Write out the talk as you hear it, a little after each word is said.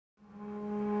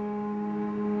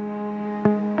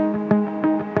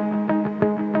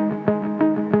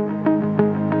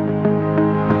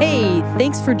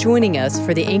Thanks for joining us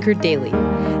for the Anchored Daily.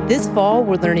 This fall,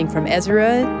 we're learning from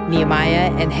Ezra, Nehemiah,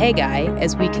 and Haggai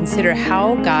as we consider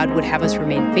how God would have us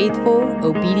remain faithful,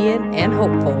 obedient, and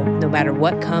hopeful no matter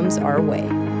what comes our way.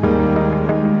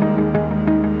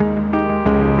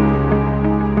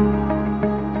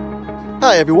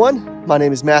 Hi, everyone. My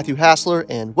name is Matthew Hassler,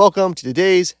 and welcome to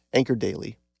today's Anchored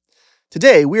Daily.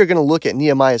 Today, we are going to look at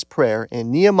Nehemiah's prayer in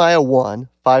Nehemiah 1,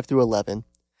 5 through 11,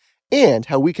 and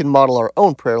how we can model our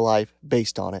own prayer life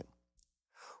based on it.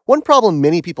 One problem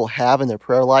many people have in their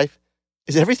prayer life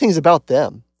is everything's about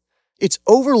them. It's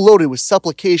overloaded with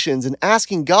supplications and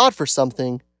asking God for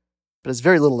something, but it's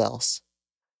very little else.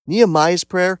 Nehemiah's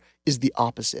prayer is the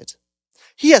opposite.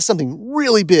 He has something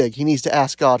really big he needs to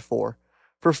ask God for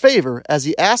favor as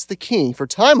he asks the king for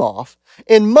time off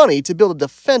and money to build a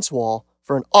defense wall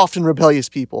for an often rebellious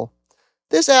people.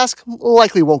 This ask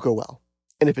likely won't go well,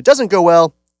 and if it doesn't go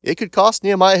well, it could cost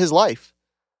Nehemiah his life.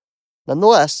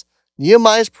 Nonetheless,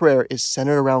 Nehemiah's prayer is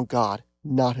centered around God,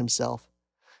 not himself.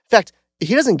 In fact,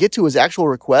 he doesn't get to his actual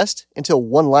request until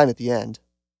one line at the end.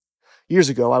 Years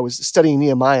ago, I was studying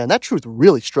Nehemiah, and that truth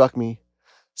really struck me.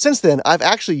 Since then, I've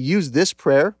actually used this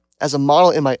prayer as a model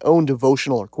in my own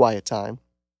devotional or quiet time.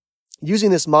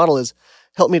 Using this model has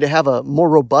helped me to have a more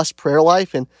robust prayer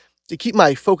life and to keep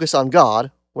my focus on God,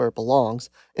 where it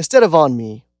belongs, instead of on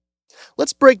me.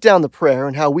 Let's break down the prayer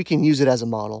and how we can use it as a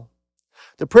model.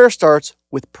 The prayer starts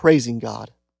with praising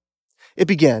God. It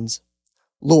begins,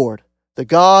 Lord, the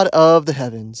God of the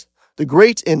heavens, the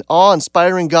great and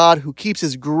awe-inspiring God who keeps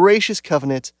his gracious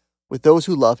covenant with those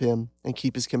who love him and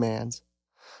keep his commands.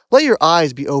 Let your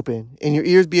eyes be open and your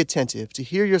ears be attentive to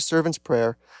hear your servant's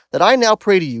prayer that I now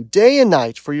pray to you day and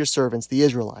night for your servants, the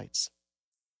Israelites.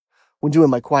 When doing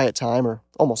my quiet time, or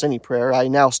almost any prayer, I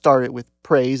now start it with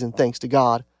praise and thanks to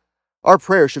God. Our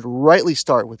prayer should rightly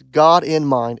start with God in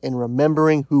mind and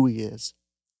remembering who he is.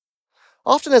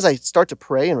 Often as I start to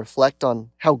pray and reflect on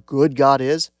how good God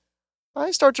is, I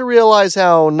start to realize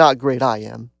how not great I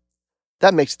am.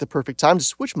 That makes it the perfect time to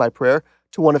switch my prayer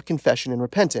to one of confession and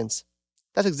repentance.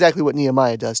 That's exactly what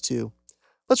Nehemiah does too.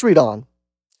 Let's read on.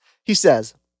 He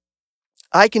says,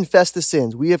 I confess the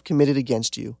sins we have committed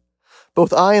against you.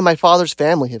 Both I and my father's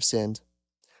family have sinned.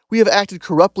 We have acted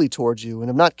corruptly towards you and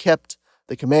have not kept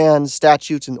the commands,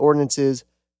 statutes, and ordinances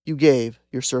you gave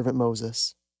your servant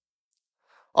Moses.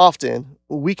 Often,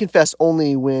 we confess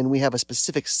only when we have a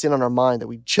specific sin on our mind that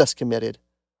we just committed.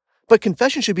 But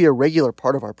confession should be a regular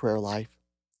part of our prayer life.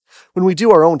 When we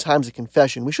do our own times of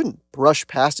confession, we shouldn't brush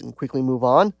past it and quickly move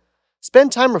on.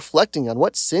 Spend time reflecting on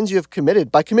what sins you have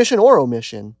committed by commission or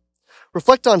omission.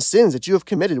 Reflect on sins that you have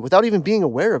committed without even being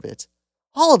aware of it.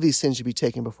 All of these sins should be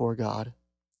taken before God.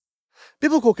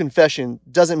 Biblical confession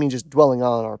doesn't mean just dwelling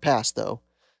on our past, though.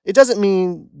 It doesn't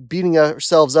mean beating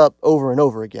ourselves up over and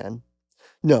over again.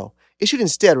 No, it should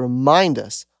instead remind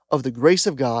us of the grace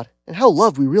of God and how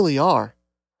loved we really are.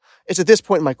 It's at this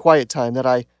point in my quiet time that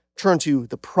I turn to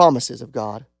the promises of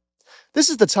God. This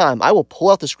is the time I will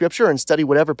pull out the scripture and study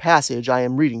whatever passage I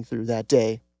am reading through that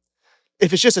day.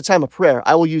 If it's just a time of prayer,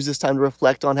 I will use this time to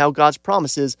reflect on how God's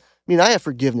promises mean I have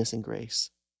forgiveness and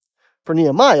grace. For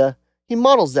Nehemiah, he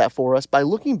models that for us by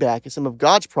looking back at some of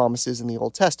God's promises in the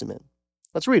Old Testament.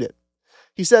 Let's read it.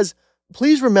 He says,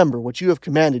 Please remember what you have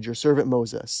commanded your servant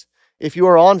Moses. If you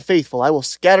are unfaithful, I will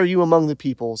scatter you among the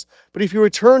peoples. But if you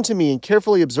return to me and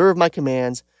carefully observe my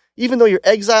commands, even though your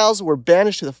exiles were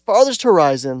banished to the farthest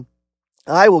horizon,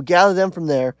 I will gather them from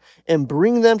there and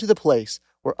bring them to the place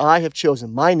where I have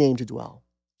chosen my name to dwell.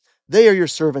 They are your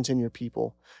servants and your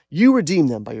people. You redeem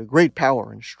them by your great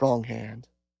power and strong hand.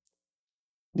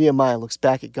 Nehemiah looks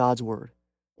back at God's word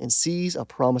and sees a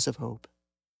promise of hope.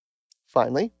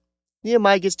 Finally,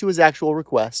 Nehemiah gets to his actual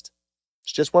request.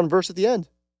 It's just one verse at the end.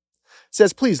 It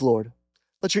says, Please, Lord,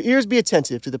 let your ears be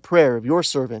attentive to the prayer of your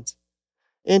servant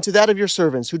and to that of your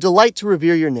servants who delight to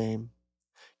revere your name.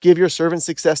 Give your servant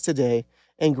success today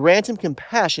and grant him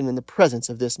compassion in the presence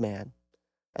of this man.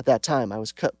 At that time, I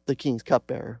was the king's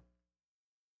cupbearer.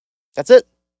 That's it.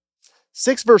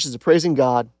 6 verses of praising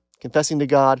God, confessing to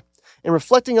God, and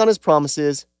reflecting on his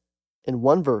promises, and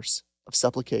 1 verse of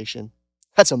supplication.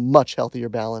 That's a much healthier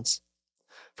balance.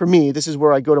 For me, this is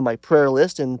where I go to my prayer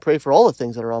list and pray for all the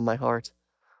things that are on my heart.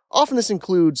 Often this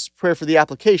includes prayer for the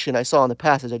application I saw in the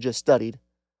passage I just studied.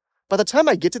 By the time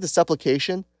I get to the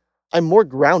supplication, I'm more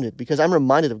grounded because I'm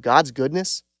reminded of God's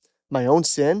goodness, my own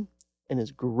sin, and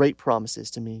his great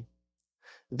promises to me.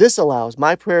 This allows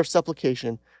my prayer of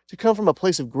supplication to come from a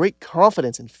place of great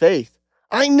confidence and faith.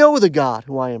 I know the God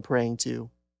who I am praying to.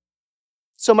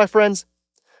 So, my friends,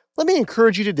 let me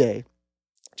encourage you today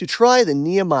to try the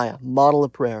Nehemiah model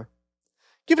of prayer.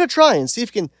 Give it a try and see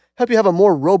if you can Help you have a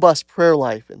more robust prayer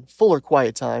life and fuller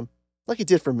quiet time, like it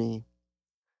did for me.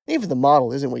 Even if the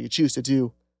model isn't what you choose to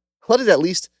do, let it at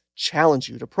least challenge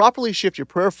you to properly shift your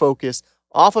prayer focus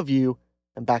off of you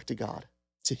and back to God.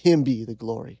 To Him be the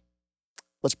glory.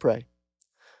 Let's pray.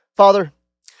 Father,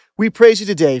 we praise you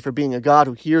today for being a God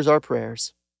who hears our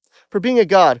prayers, for being a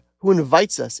God who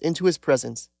invites us into His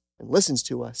presence and listens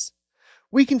to us.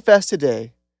 We confess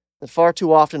today that far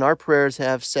too often our prayers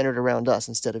have centered around us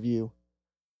instead of you.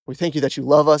 We thank you that you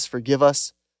love us, forgive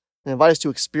us, and invite us to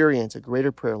experience a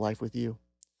greater prayer life with you.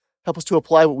 Help us to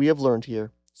apply what we have learned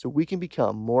here so we can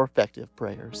become more effective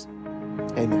prayers.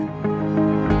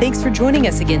 Amen. Thanks for joining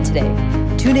us again today.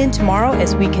 Tune in tomorrow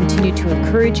as we continue to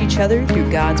encourage each other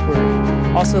through God's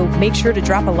Word. Also, make sure to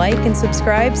drop a like and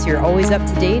subscribe so you're always up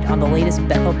to date on the latest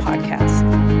Bethel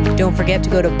podcasts. Don't forget to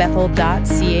go to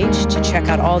bethel.ch to check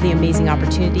out all the amazing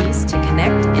opportunities to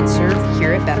connect and serve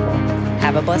here at Bethel.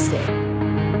 Have a blessed day.